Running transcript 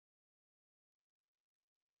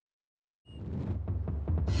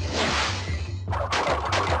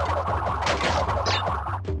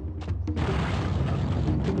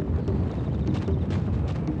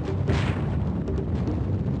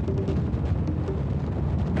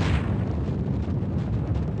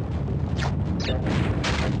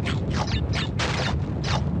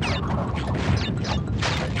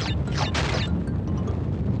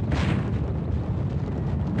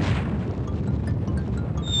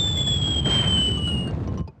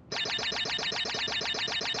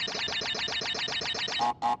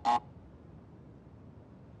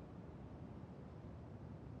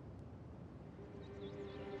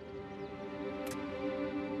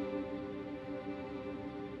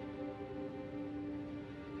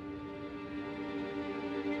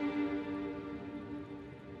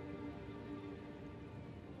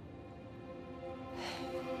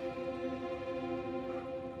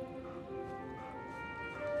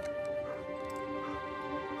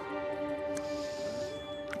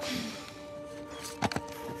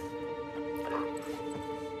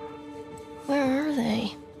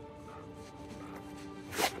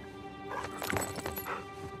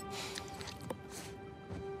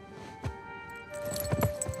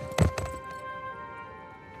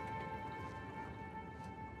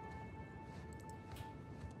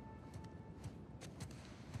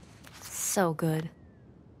so good.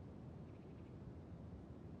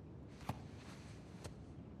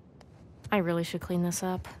 I really should clean this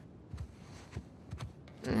up.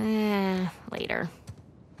 Later.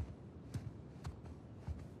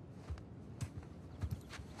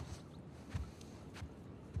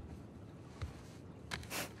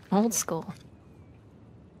 Old school.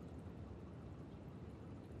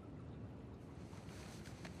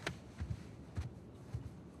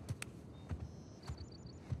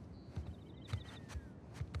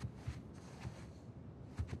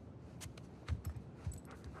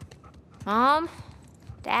 Mom?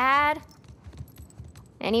 Dad?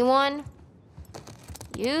 Anyone?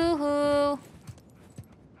 Yoo-hoo!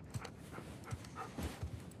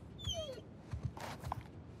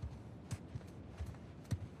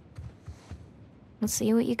 Let's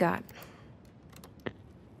see what you got.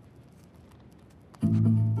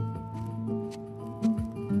 Mom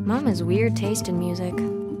has weird taste in music,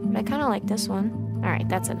 but I kinda like this one. Alright,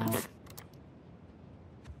 that's enough.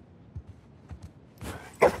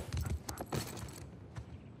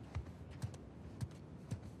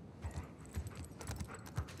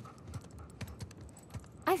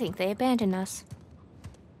 I think they abandoned us.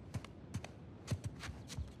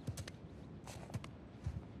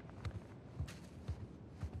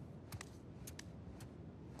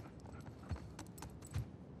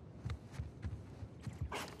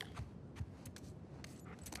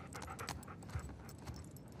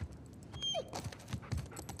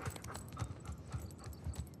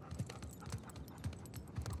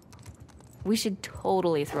 We should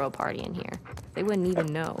totally throw a party in here. They wouldn't even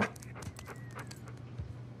know.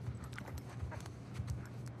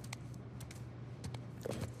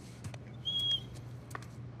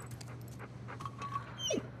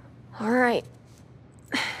 All right.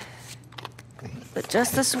 But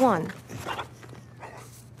just this one.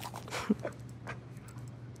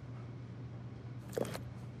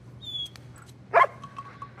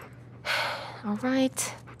 All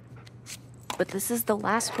right. But this is the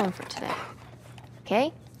last one for today.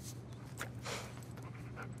 Okay?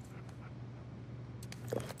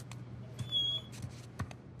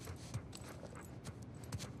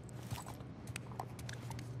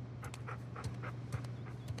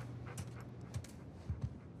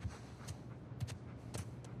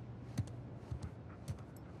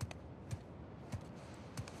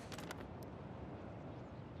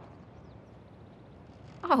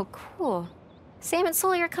 Oh, cool. Sam and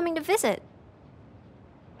Sully are coming to visit.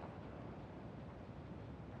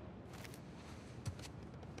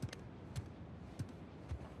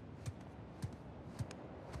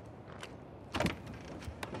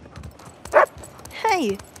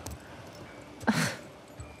 Hey!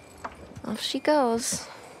 Off she goes.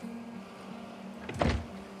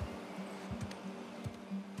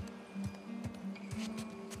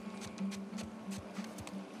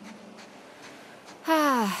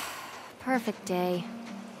 Ah, perfect day.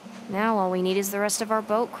 Now all we need is the rest of our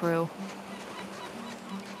boat crew.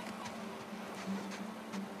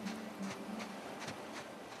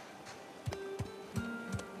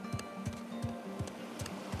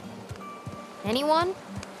 Anyone?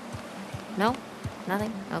 No?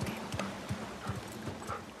 Nothing? Okay.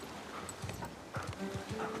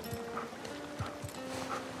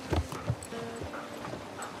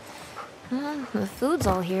 The food's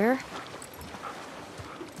all here.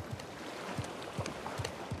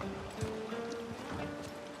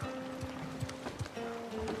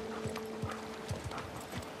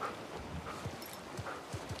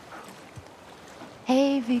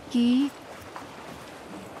 Hey, Vicky.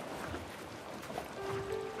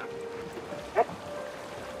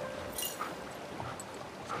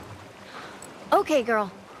 Okay, girl.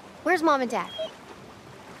 Where's Mom and Dad?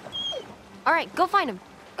 All right, go find them.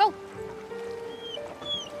 Go!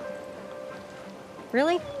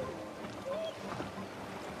 Really?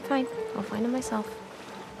 Fine, I'll find them myself.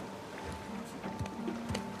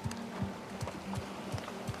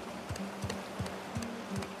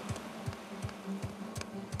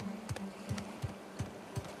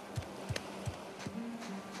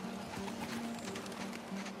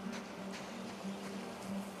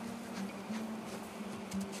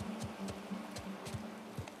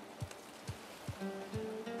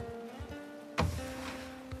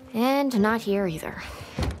 And not here either.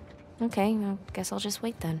 Okay, I guess I'll just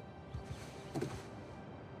wait then.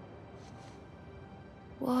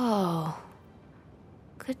 Whoa.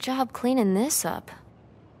 Good job cleaning this up.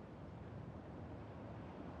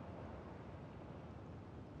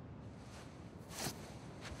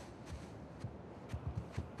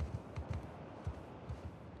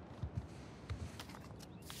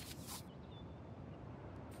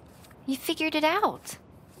 You figured it out.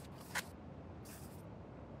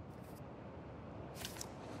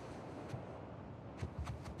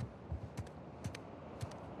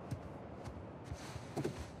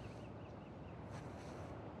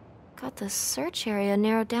 The search area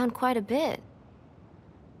narrowed down quite a bit.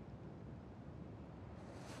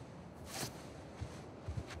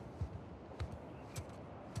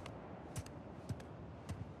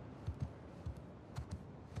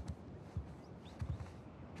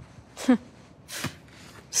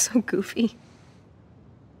 So goofy.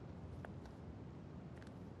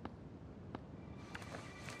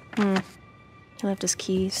 He left his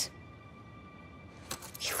keys.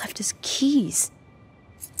 He left his keys.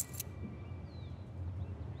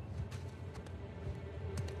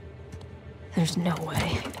 There's no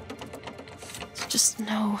way. There's just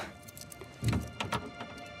no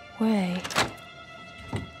way.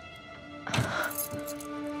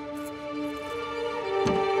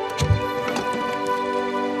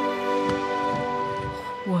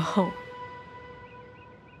 Whoa.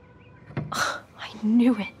 I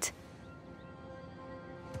knew it.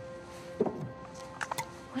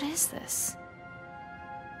 What is this?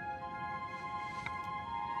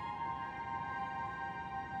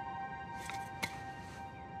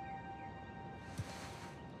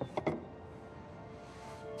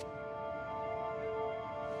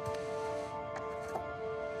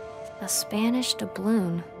 A Spanish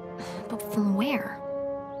doubloon. But from where?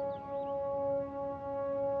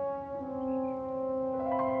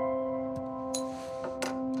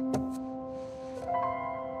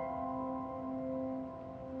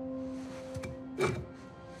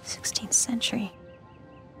 Century.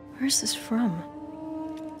 Where's this from?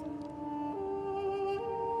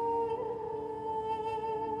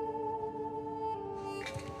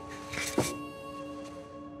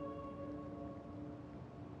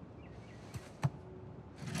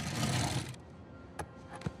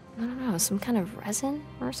 I don't know, some kind of resin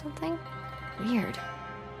or something? Weird.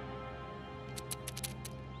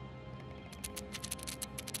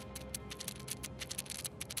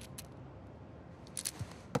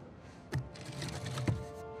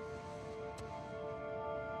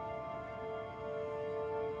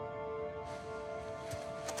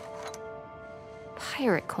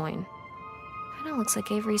 Pirate coin. Kinda looks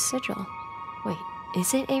like Avery's sigil. Wait,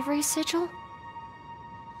 is it Avery's sigil?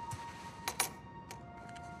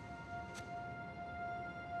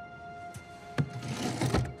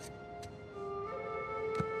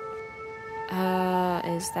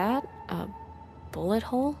 Is that a bullet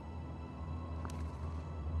hole?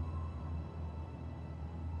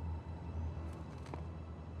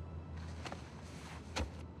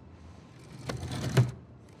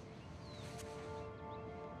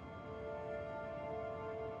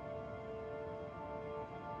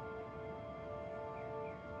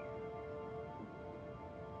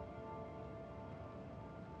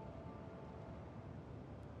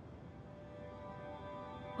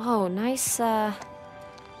 Whoa, nice,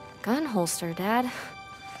 gun holster, Dad.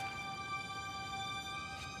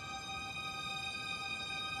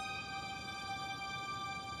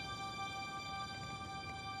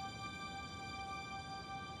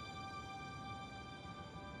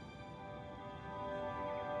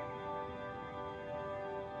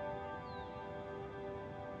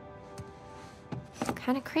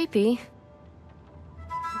 Kinda creepy.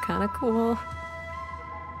 Kinda cool.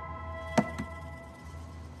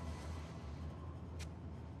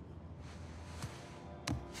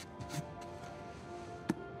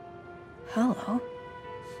 Hello.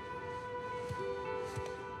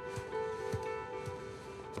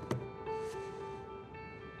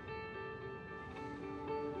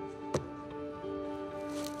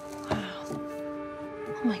 Wow.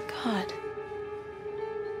 Oh my God.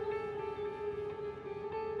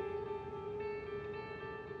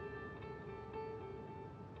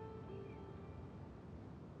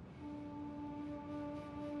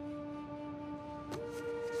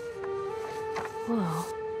 Whoa.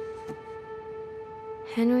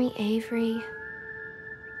 Henry Avery.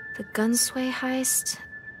 The Gunsway heist.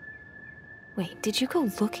 Wait, did you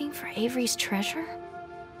go looking for Avery's treasure?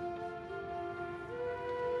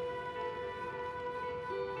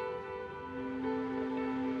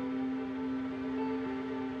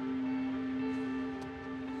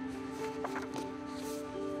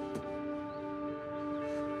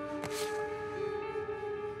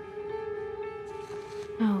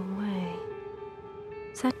 No way.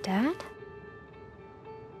 Is that Dad?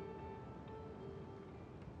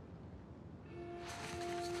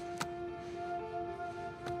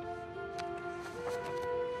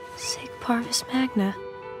 Sig Parvis Magna.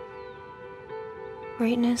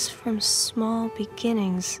 Greatness from small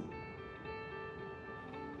beginnings.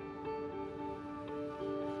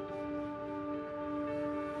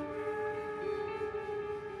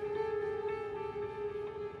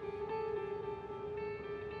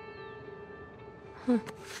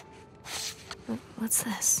 What's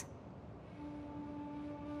this?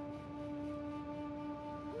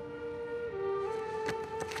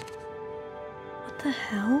 What the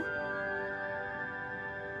hell?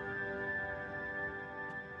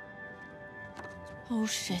 Oh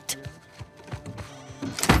shit.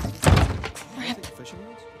 Crap.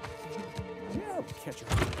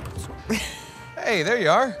 Hey, there you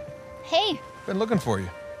are. Hey, Been looking for you.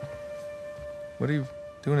 What are you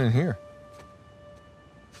doing in here?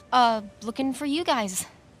 looking for you guys.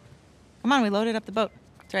 Come on, we loaded up the boat.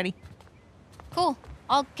 It's ready. Cool.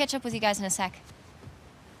 I'll catch up with you guys in a sec.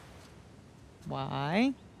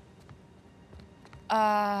 Why?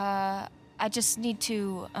 I just need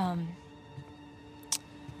to,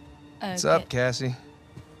 What's up, Cassie?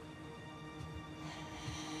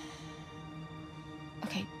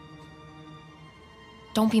 Okay.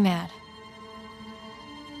 Don't be mad.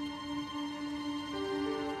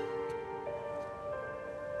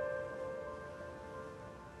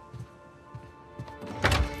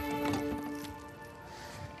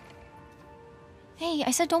 Hey,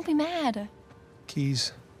 I said don't be mad.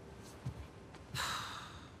 Keys.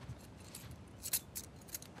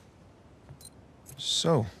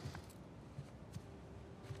 So,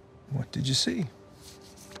 what did you see?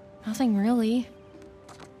 Nothing really.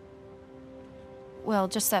 Well,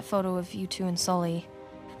 just that photo of you two and Sully.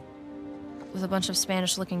 With a bunch of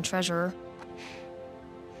Spanish-looking treasure.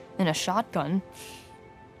 And a shotgun.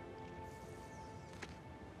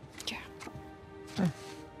 Yeah.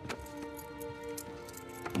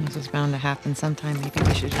 This is bound to happen sometime. Maybe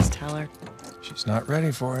we should just tell her. She's not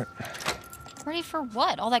ready for it. Ready for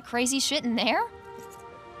what? All that crazy shit in there?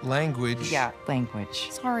 Language. Yeah, language.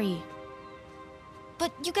 Sorry.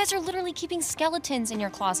 But you guys are literally keeping skeletons in your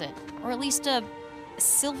closet. Or at least a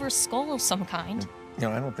silver skull of some kind. You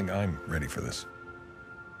know, I don't think I'm ready for this.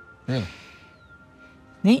 Yeah.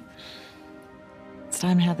 Nate, it's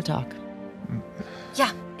time to have the talk.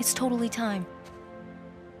 Yeah, it's totally time.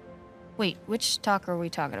 Wait, which talk are we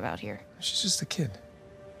talking about here? She's just a kid.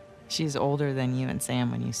 She's older than you and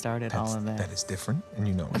Sam when you started all of this. That is different, and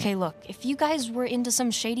you know it. Okay, look, if you guys were into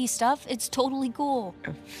some shady stuff, it's totally cool.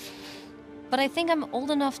 But I think I'm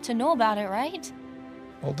old enough to know about it, right?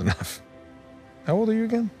 Old enough. How old are you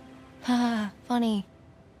again? Haha, funny.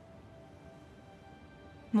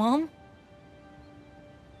 Mom?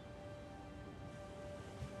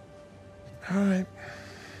 All right.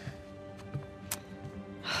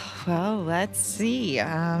 Well, let's see.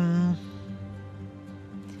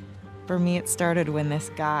 For me, it started when this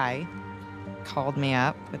guy called me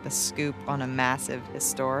up with a scoop on a massive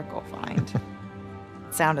historical find.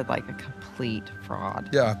 It sounded like a complete fraud.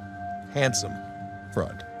 Yeah, handsome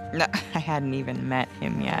fraud. No, I hadn't even met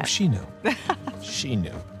him Oh, yet. she knew. She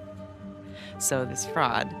knew. So this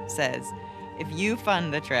fraud says, if you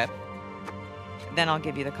fund the trip, then I'll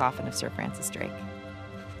give you the coffin of Sir Francis Drake.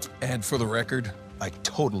 And for the record, I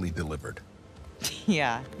totally delivered.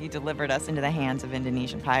 Yeah, you delivered us into the hands of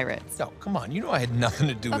Indonesian pirates. No, come on. You know I had nothing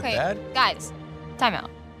to do with that. Guys, time out.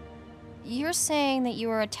 You're saying that you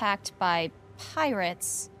were attacked by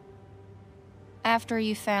pirates after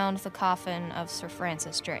you found the coffin of Sir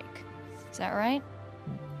Francis Drake. Is that right?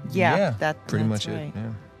 Yeah, pretty that's much right. it.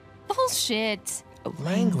 Yeah. Bullshit.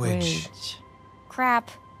 Language. Crap.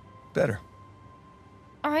 Better.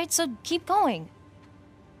 All right, so keep going.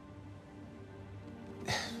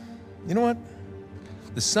 You know what?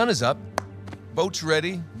 The sun is up. Boat's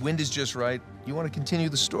ready. Wind is just right. You want to continue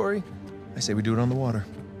the story? I say we do it on the water.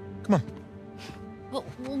 Come on. Well,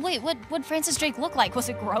 wait, what'd Francis Drake look like? Was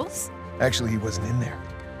it gross? Actually, he wasn't in there.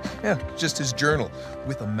 Yeah, just his journal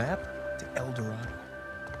with a map to El Dorado.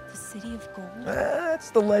 The City of Gold?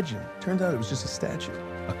 That's the legend. Turns out it was just a statue.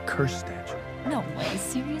 A cursed statue. No way,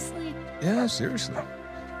 seriously? Yeah, seriously.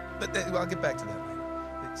 But I'll get back to that.